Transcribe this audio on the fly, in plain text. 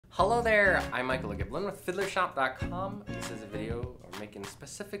Hello there, I'm Michael Giblin with Fiddlershop.com. This is a video I'm making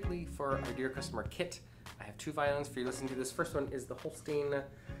specifically for our dear customer Kitt. I have two violins for you to listen to. This first one is the Holstein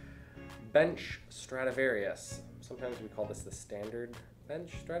bench Stradivarius. Sometimes we call this the standard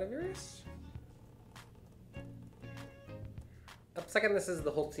bench Stradivarius. Up second, this is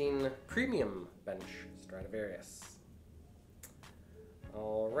the Holstein premium bench Stradivarius.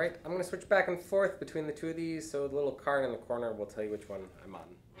 Alright, I'm going to switch back and forth between the two of these, so the little card in the corner will tell you which one I'm on.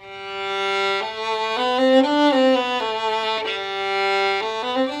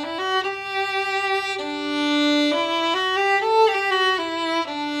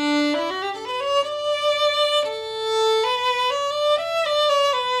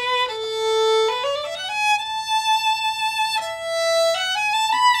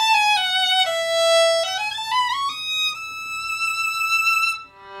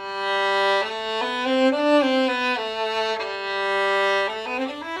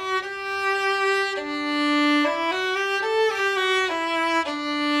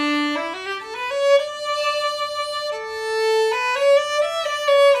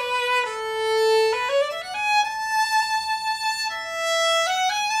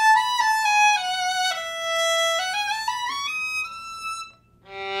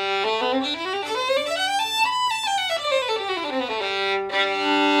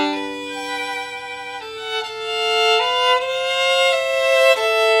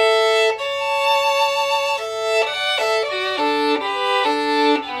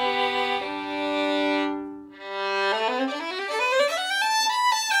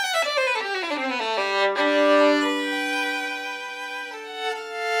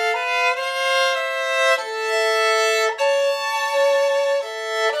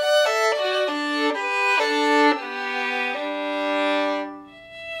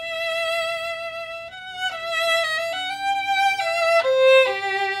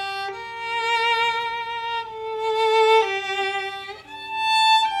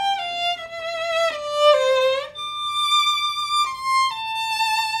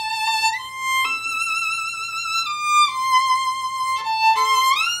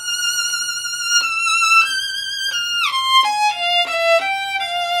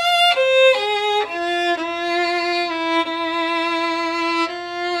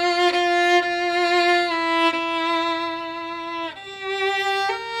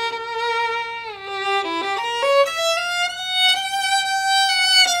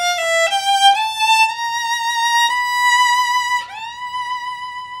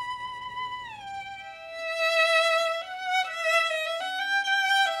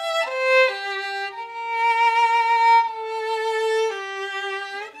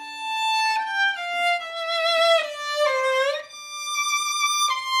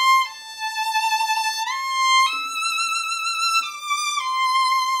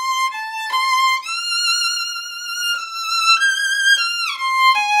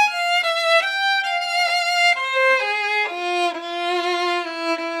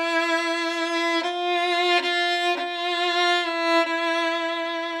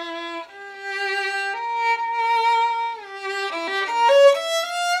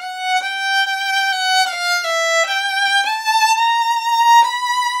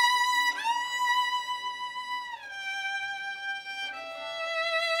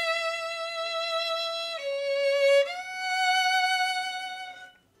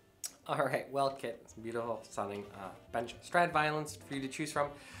 Alright, well Kitt, it's a beautiful sounding bench Strad violins for you to choose from.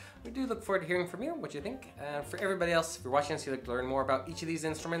 We do look forward to hearing from you, what you think. For everybody else, if you're watching this, you'd like to learn more about each of these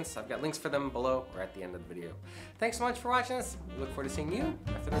instruments, I've got links for them below or at the end of the video. Thanks so much for watching this. We look forward to seeing you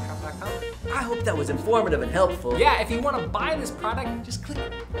at Fiddlershop.com. I hope that was informative and helpful. Yeah, if you want to buy this product, just click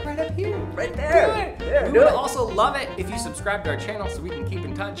right up here. Right there. Do it. There, We do would it. also love it if you subscribe to our channel so we can keep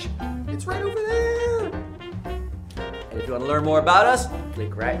in touch. It's right over there. And if you want to learn more about us,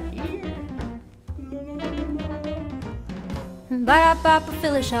 click right here. Ba-da-ba-ba,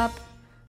 Fiddlershop.